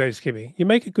point there, though, Skibby. You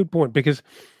make a good point, because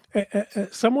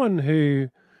someone who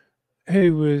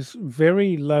was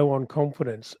very low on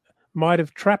confidence might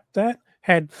have trapped that,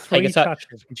 had 3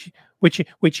 touches,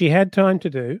 which he had time to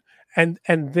do, and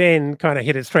then kind of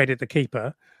hit it straight at the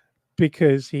keeper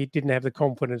because he didn't have the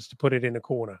confidence to put it in a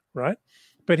corner, right?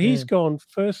 But he's gone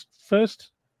first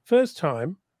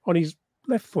time on his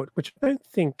left foot, which I don't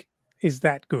think is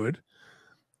that good.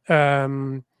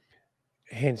 Hence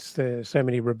there's so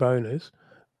many Rabonas.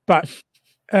 But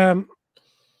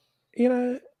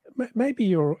maybe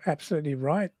you're absolutely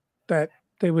right that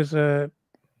there was a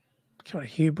kind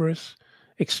of hubris,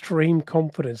 extreme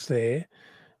confidence there,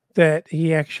 that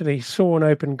he actually saw an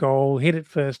open goal, hit it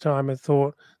first time, and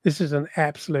thought, this is an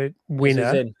absolute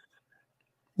winner.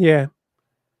 Yeah.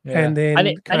 And then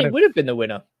it would have been the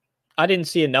winner. I didn't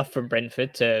see enough from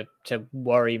Brentford to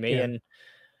worry me. Yeah. And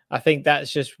I think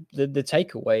that's just the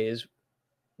takeaway is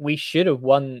we should have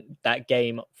won that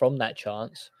game from that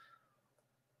chance,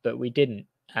 but we didn't.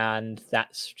 And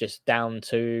that's just down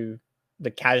to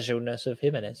the casualness of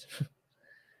Jimenez.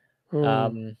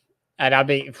 And I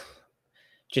mean,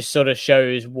 just sort of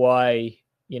shows why,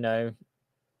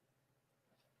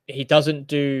 he doesn't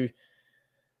do.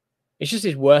 It's just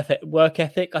his work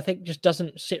ethic, I think, just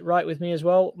doesn't sit right with me as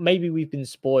well. Maybe we've been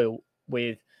spoiled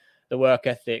with the work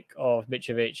ethic of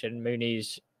Mitrovic and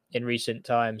Muniz in recent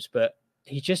times, but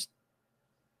he just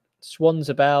swans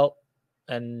about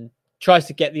and tries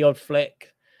to get the odd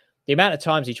flick. The amount of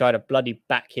times he tried a bloody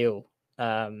back heel,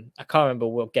 I can't remember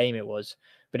what game it was,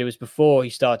 but it was before he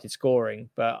started scoring.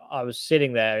 But I was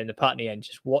sitting there in the Putney end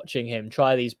just watching him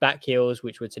try these back heels,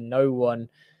 which were to no one.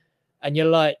 And you're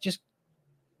like, just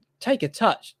take a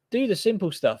touch, do the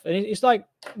simple stuff. And it's like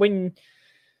when,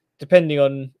 depending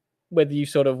on whether you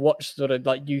sort of watch sort of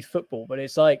like youth football, but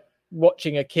it's like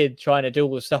watching a kid trying to do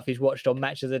all the stuff he's watched on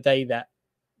Match of the Day that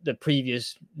the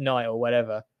previous night or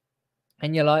whatever.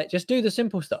 And you're like, just do the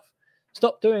simple stuff.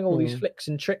 Stop doing all these flicks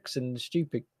and tricks and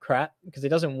stupid crap because it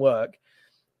doesn't work.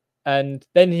 And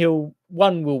then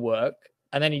one will work,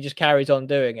 and then he just carries on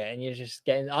doing it. And you're just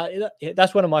getting,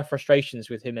 that's one of my frustrations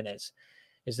with Jimenez,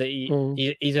 is that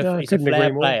he's a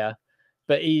flair player,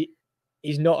 but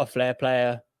he's not a flair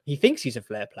player. He thinks he's a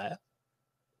flair player.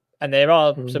 And there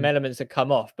are some elements that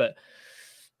come off, but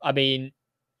I mean,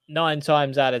 9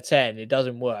 times out of 10, it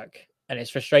doesn't work. And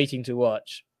it's frustrating to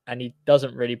watch. And he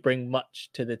doesn't really bring much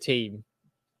to the team.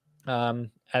 And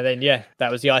then,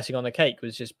 that was the icing on the cake,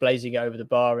 was just blazing it over the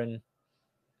bar and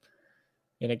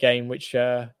in a game which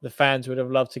the fans would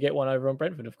have loved to get one over on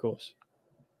Brentford, of course.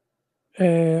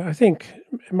 I think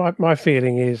my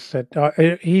feeling is that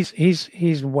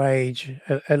his wage,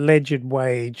 alleged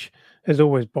wage, has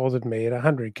always bothered me at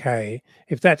 100K.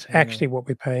 If that's actually what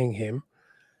we're paying him,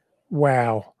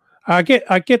 wow. I get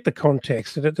the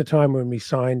context that at the time when we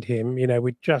signed him,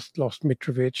 we just lost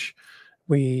Mitrovic.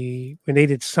 We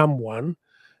needed someone,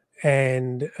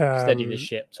 and steady the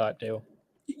ship type deal.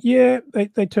 Yeah,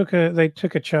 they took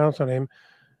a chance on him,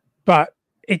 but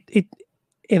it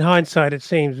in hindsight it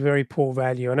seems very poor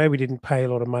value. I know we didn't pay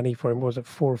a lot of money for him. Was it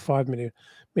 4 or 5 million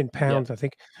pounds? I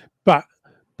think, but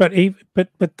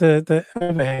the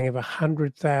overhang of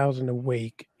 100,000 a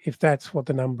week, if that's what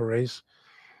the number is,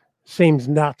 seems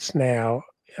nuts now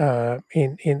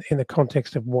in the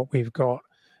context of what we've got.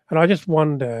 And I just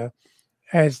wonder,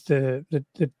 as the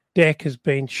deck has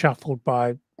been shuffled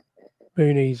by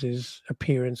Muniz's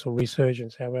appearance or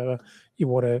resurgence, however you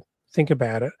want to think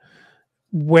about it,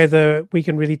 whether we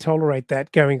can really tolerate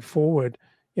that going forward,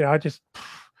 I just,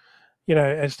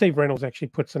 as Steve Reynolds actually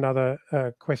puts another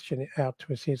question out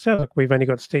to us here. It sounds like we've only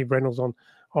got Steve Reynolds on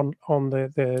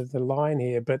the line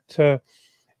here, but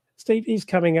Steve is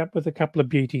coming up with a couple of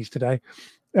beauties today.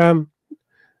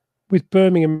 With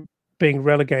Birmingham being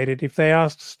relegated, if they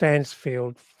asked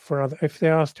Stansfield if they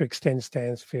asked to extend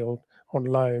Stansfield on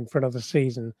loan for another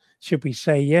season, should we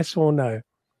say yes or no?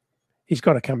 He's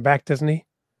got to come back, doesn't he?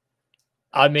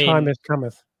 I mean, time has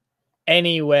cometh.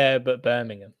 Anywhere but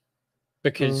Birmingham,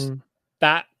 because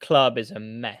that club is a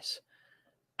mess,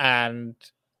 and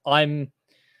I'm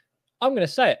going to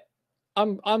say it.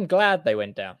 I'm glad they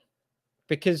went down,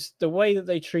 because the way that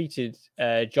they treated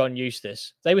John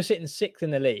Eustace, they were sitting 6th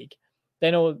in the league.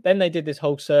 Then they did this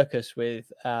whole circus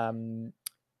with Tom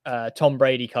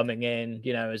Brady coming in,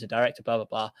 as a director, blah, blah,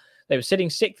 blah. They were sitting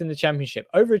 6th in the championship,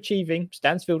 overachieving.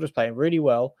 Stansfield was playing really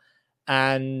well.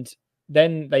 And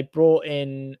then they brought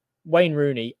in Wayne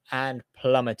Rooney and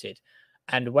plummeted.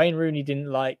 And Wayne Rooney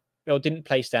didn't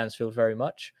play Stansfield very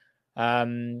much.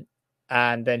 And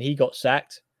then he got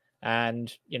sacked,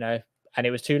 and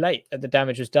it was too late. The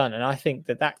damage was done. And I think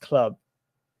that club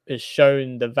has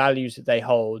shown the values that they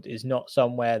hold is not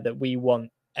somewhere that we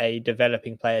want a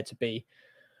developing player to be.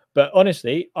 But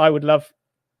honestly, I would love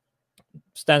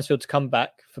Stansfield to come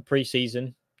back for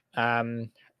pre-season,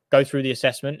 go through the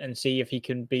assessment and see if he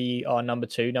can be our number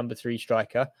 2, number 3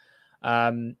 striker.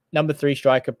 Number 3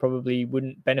 striker probably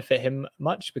wouldn't benefit him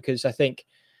much, because I think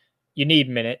you need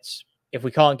minutes. If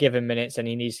we can't give him minutes, then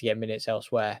he needs to get minutes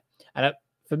elsewhere. And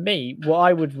for me, what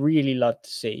I would really love to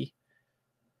see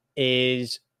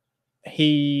is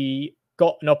he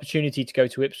got an opportunity to go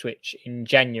to Ipswich in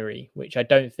January, which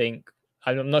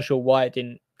I'm not sure why it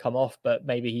didn't come off, but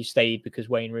maybe he stayed because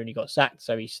Wayne Rooney got sacked,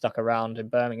 so he stuck around in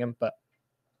Birmingham. But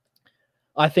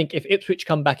I think if Ipswich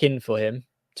come back in for him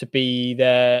to be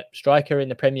their striker in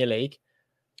the Premier League,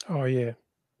 100%.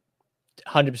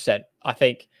 I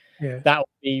think that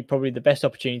would be probably the best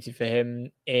opportunity for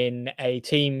him in a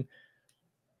team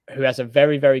who has a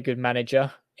very, very good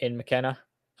manager in McKenna.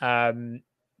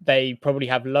 They probably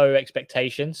have low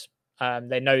expectations.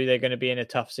 They know they're going to be in a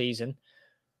tough season.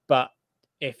 But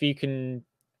if you can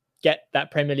get that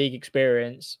Premier League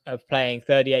experience of playing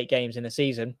 38 games in a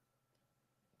season,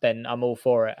 then I'm all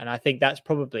for it. And I think that's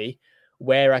probably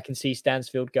where I can see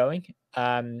Stansfield going.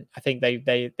 I think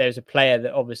there's a player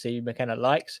that obviously McKenna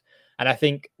likes. And I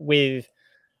think with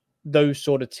those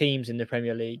sort of teams in the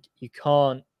Premier League, you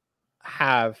can't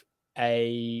have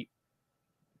a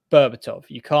Berbatov.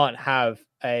 You can't have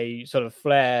a sort of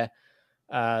flair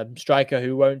striker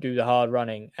who won't do the hard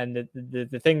running. And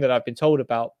the thing that I've been told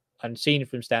about and seen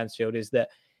from Stansfield is that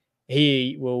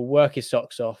he will work his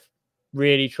socks off,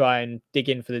 really try and dig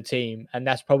in for the team. And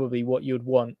that's probably what you'd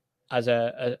want as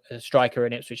a striker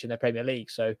in Ipswich in the Premier League.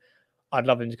 So I'd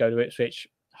love him to go to Ipswich.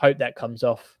 Hope that comes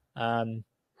off and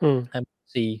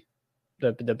see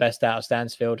the best out of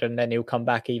Stansfield. And then he'll come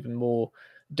back even more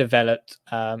developed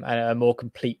and a more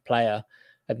complete player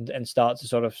and start to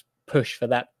sort of push for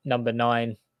that number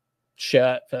 9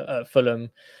 shirt for Fulham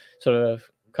sort of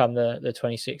come the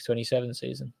 26-27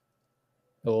 season.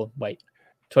 Or wait,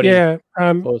 20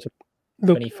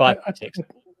 25. I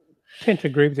tend to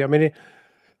agree with you. I mean,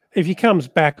 if he comes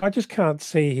back, I just can't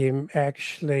see him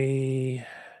actually.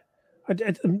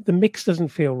 The mix doesn't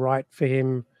feel right for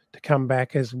him to come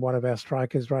back as one of our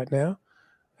strikers right now.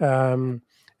 And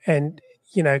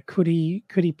could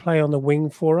he play on the wing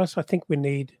for us? I think we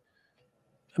need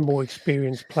more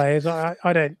experienced players. I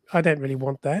don't really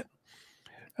want that.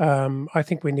 I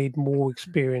think we need more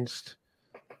experienced,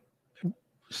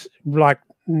 like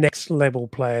next level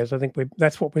players. I think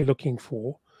that's what we're looking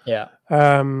for. Yeah.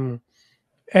 And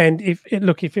if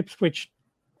Ipswich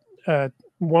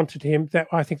wanted him,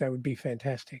 I think that would be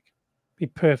fantastic. Be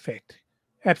perfect.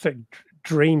 Absolute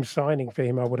dream signing for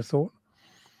him, I would have thought.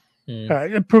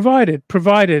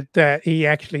 Provided that he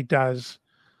actually does,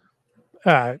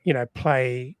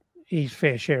 play his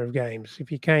fair share of games. If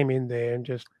he came in there and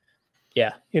just,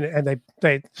 and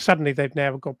they suddenly they've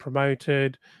now got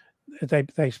promoted,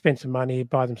 they spent some money,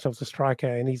 buy themselves a striker,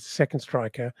 and he's the second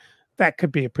striker. That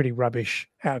could be a pretty rubbish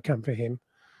outcome for him.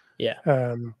 Yeah.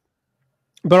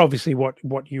 But obviously,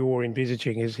 what you're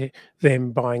envisaging is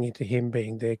them buying into him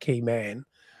being their key man.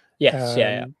 Yes.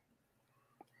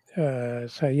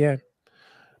 So yeah,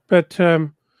 but I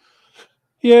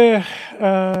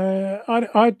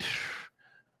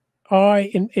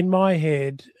in my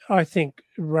head, I think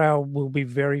Raul will be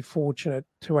very fortunate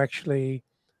to actually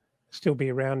still be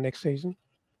around next season.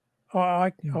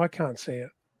 I can't see it.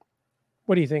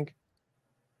 What do you think?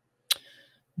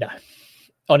 No,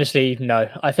 honestly, no.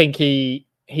 I think he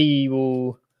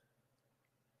will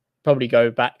probably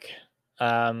go back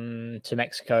to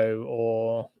Mexico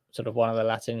or sort of one of the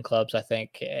Latin clubs. I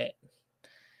think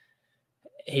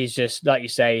he's just, like you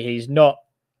say, he's not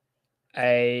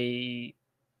a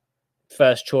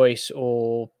first choice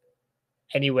or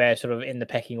anywhere sort of in the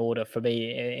pecking order for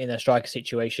me in a striker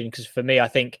situation. Because for me, I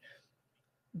think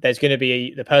there's going to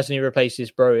be the person who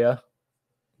replaces Broja,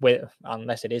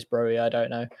 unless it is Broja, I don't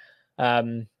know.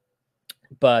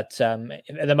 But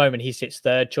at the moment, he sits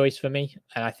third choice for me.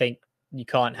 And I think you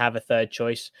can't have a third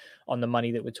choice on the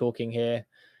money that we're talking here,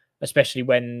 especially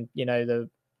when, the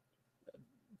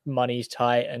money's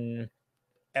tight and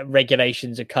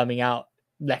regulations are coming out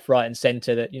left, right, and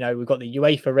center. That, we've got the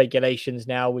UEFA regulations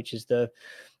now, which is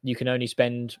you can only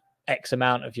spend X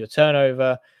amount of your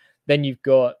turnover. Then you've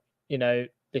got,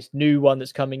 this new one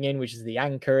that's coming in, which is the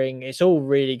anchoring. It's all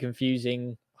really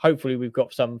confusing. Hopefully we've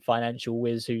got some financial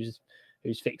whiz who's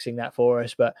fixing that for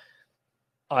us, but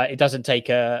it doesn't take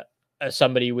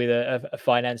somebody with a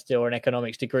finance or an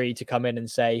economics degree to come in and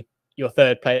say your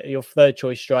third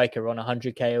choice striker on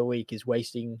 100k a week is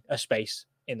wasting a space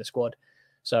in the squad.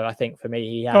 So I think for me,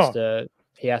 he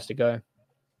has to go.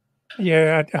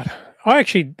 Yeah, I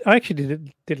actually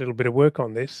did a little bit of work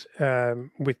on this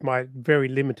with my very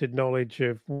limited knowledge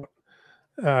of what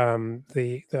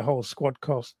the whole squad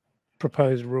cost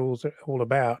proposed rules are all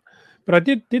about. But I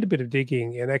did a bit of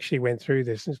digging and actually went through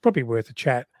this. And it's probably worth a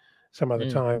chat some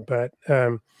other time. But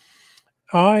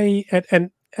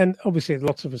and obviously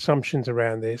lots of assumptions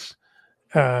around this,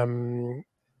 and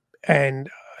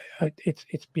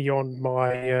it's beyond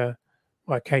my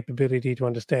my capability to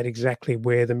understand exactly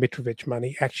where the Mitrovic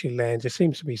money actually lands. There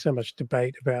seems to be so much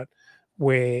debate about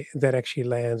where that actually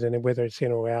lands and whether it's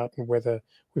in or out and whether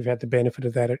we've had the benefit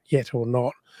of that yet or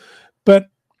not. But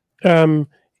in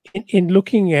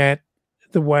looking at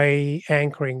the way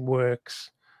anchoring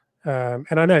works, and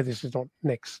I know this is not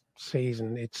next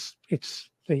season, it's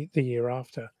the year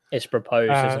after. It's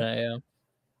proposed, isn't it? Yeah.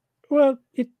 Well,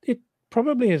 it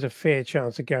probably has a fair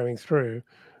chance of going through.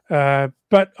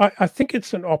 But I think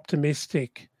it's an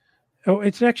optimistic,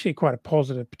 it's actually quite a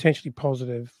positive, potentially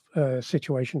positive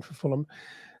situation for Fulham.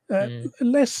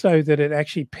 Less so that it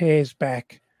actually pairs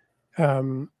back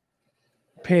the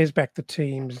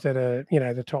teams that are,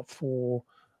 the top 4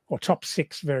 or top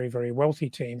 6 very, very wealthy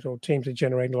teams or teams that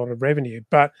generate a lot of revenue.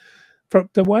 But from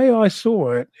the way I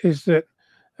saw it is that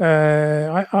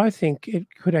I think it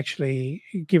could actually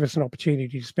give us an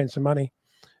opportunity to spend some money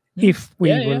if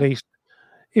we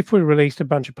released a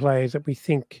bunch of players that we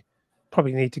think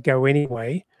probably need to go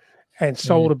anyway and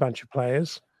sold a bunch of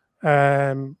players.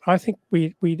 I think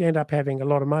we'd end up having a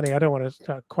lot of money. I don't want to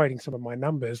start quoting some of my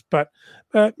numbers, but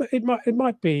it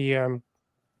might be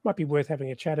worth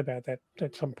having a chat about that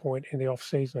at some point in the off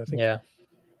season, I think. Yeah.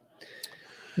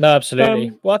 No,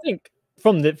 absolutely. Well, I think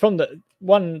from the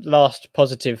one last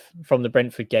positive from the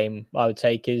Brentford game I would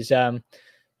take is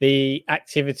the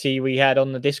activity we had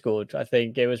on the Discord. I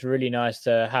think it was really nice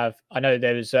to have. I know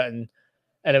there was certain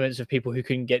elements of people who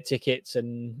couldn't get tickets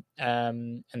and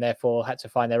therefore had to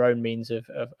find their own means of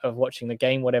watching the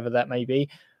game, whatever that may be.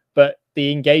 But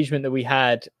the engagement that we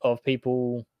had of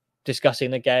people discussing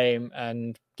the game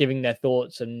and giving their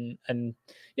thoughts and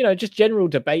just general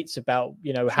debates about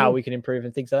how we can improve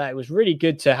and things like that. It was really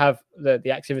good to have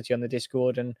the activity on the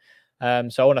Discord, and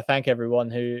so I want to thank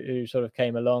everyone who sort of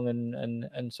came along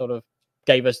and sort of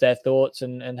gave us their thoughts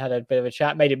and had a bit of a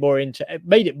chat. Made it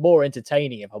more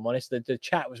entertaining, if I'm honest. The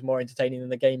chat was more entertaining than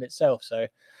the game itself. So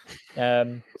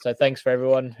so thanks for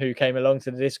everyone who came along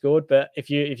to the Discord. But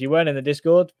if you weren't in the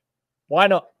Discord, why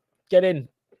not get in?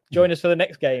 Join us for the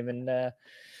next game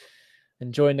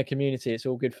and join the community. It's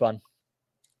all good fun.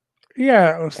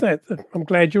 Yeah, I'm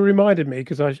glad you reminded me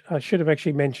because I should have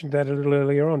actually mentioned that a little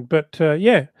earlier on. But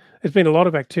there's been a lot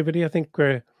of activity. I think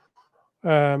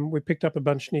we picked up a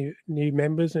bunch of new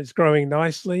members, and it's growing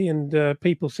nicely. And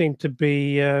people seem to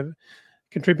be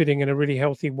contributing in a really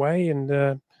healthy way.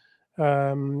 And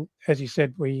as you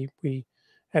said, we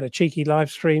had a cheeky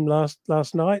live stream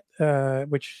last night,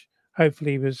 which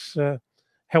hopefully was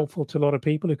helpful to a lot of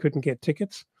people who couldn't get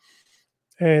tickets.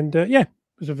 And it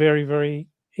was a very, very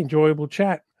enjoyable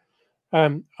chat.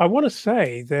 I want to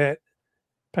say that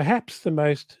perhaps the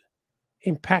most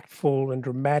impactful and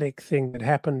dramatic thing that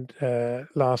happened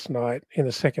last night in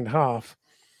the second half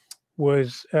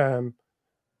was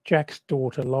Jack's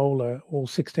daughter Lola, all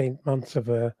 16 months of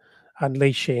her,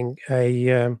 unleashing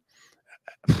a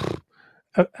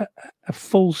a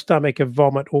full stomach of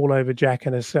vomit all over Jack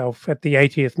and herself at the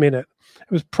 80th minute.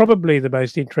 It was probably the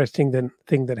most interesting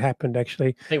thing that happened,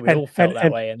 actually. I think we all felt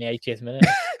that way in the 80th minute.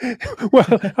 Well,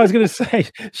 I was going to say,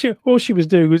 all she was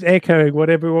doing was echoing what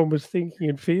everyone was thinking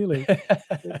and feeling.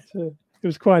 It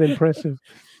was quite impressive.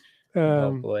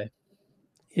 Oh, boy.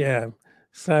 Yeah.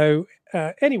 So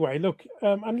anyway, look,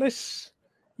 unless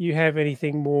you have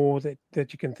anything more that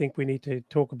you can think we need to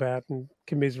talk about and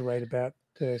commiserate about,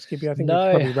 Skippy, I think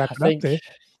we'll probably wrap it up there.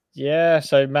 Yeah,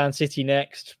 so Man City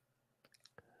next.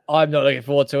 I'm not looking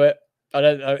forward to it. I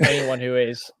don't know anyone who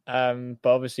is. But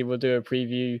obviously we'll do a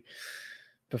preview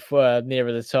before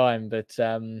nearer the time. But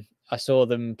I saw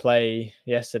them play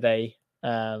yesterday.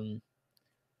 I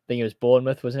think it was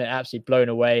Bournemouth, wasn't it? Absolutely blown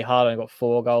away. Haaland got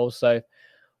 4 goals. So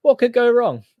what could go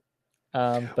wrong?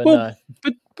 No.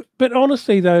 But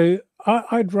honestly, though,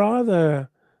 I'd rather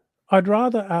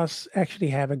us actually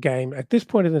have a game at this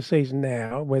point in the season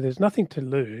now where there's nothing to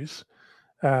lose.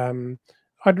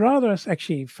 I'd rather us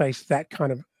actually face that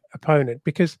kind of opponent,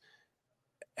 because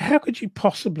how could you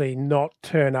possibly not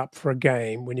turn up for a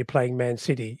game when you're playing Man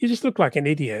City? You just look like an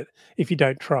idiot if you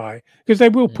don't try, because they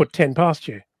will put 10 past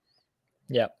you.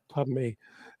 Yeah. Pardon me.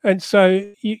 And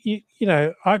so, you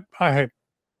know, I hope,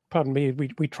 pardon me,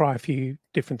 we try a few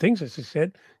different things, as I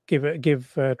said, give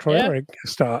Troy a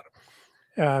start.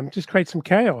 Just create some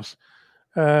chaos.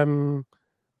 I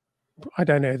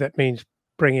don't know if that means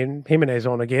bringing Jimenez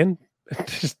on again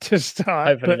to start.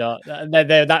 Hopefully not.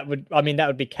 That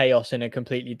would be chaos in a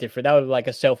completely different. That would be like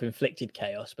a self-inflicted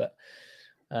chaos. But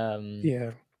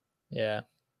yeah.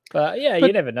 But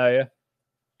you never know.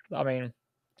 I mean,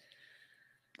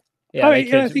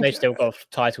 they've still got a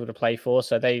title to play for,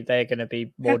 so they're going to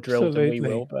be more drilled than we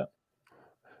will. But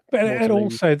and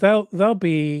also they'll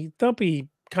be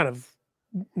kind of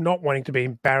not wanting to be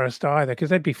embarrassed either, because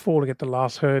they'd be falling at the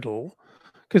last hurdle,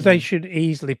 because they should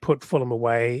easily put Fulham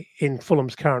away in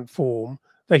Fulham's current form.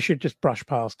 They should just brush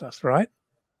past us, right?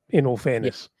 In all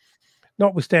fairness,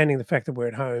 notwithstanding the fact that we're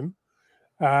at home.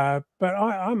 But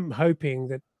I'm hoping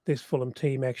that this Fulham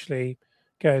team actually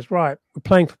goes, right, we're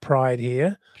playing for pride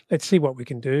here. Let's see what we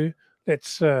can do.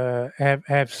 Let's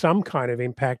have some kind of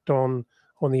impact on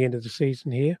the end of the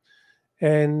season here,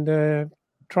 and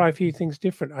try a few things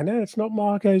different. I know it's not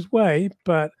Marco's way,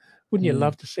 but wouldn't you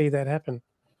love to see that happen?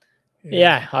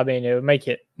 Yeah, I mean, it would make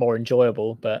it more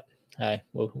enjoyable, but hey,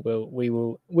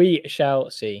 we shall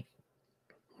see.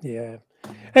 Yeah.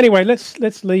 Anyway,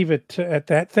 let's leave it at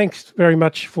that. Thanks very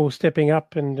much for stepping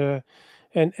up and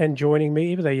joining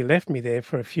me, even though you left me there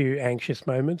for a few anxious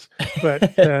moments.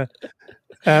 But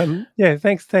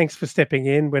thanks for stepping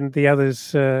in when the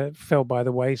others fell by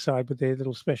the wayside with their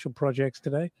little special projects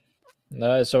today.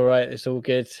 No, it's all right. It's all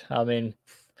good. I mean,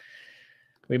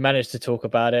 we managed to talk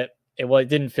about it. It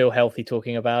didn't feel healthy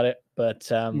talking about it, but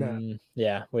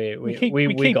we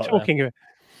keep got talking there.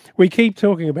 We keep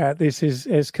talking about this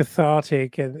as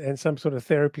cathartic and some sort of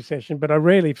therapy session, but I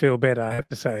really feel better, I have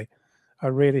to say. I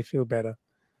really feel better.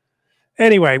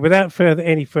 Anyway, without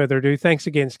any further ado, thanks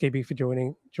again, Skibby, for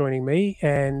joining me.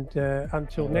 And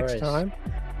until next time,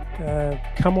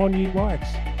 come on, you Whites.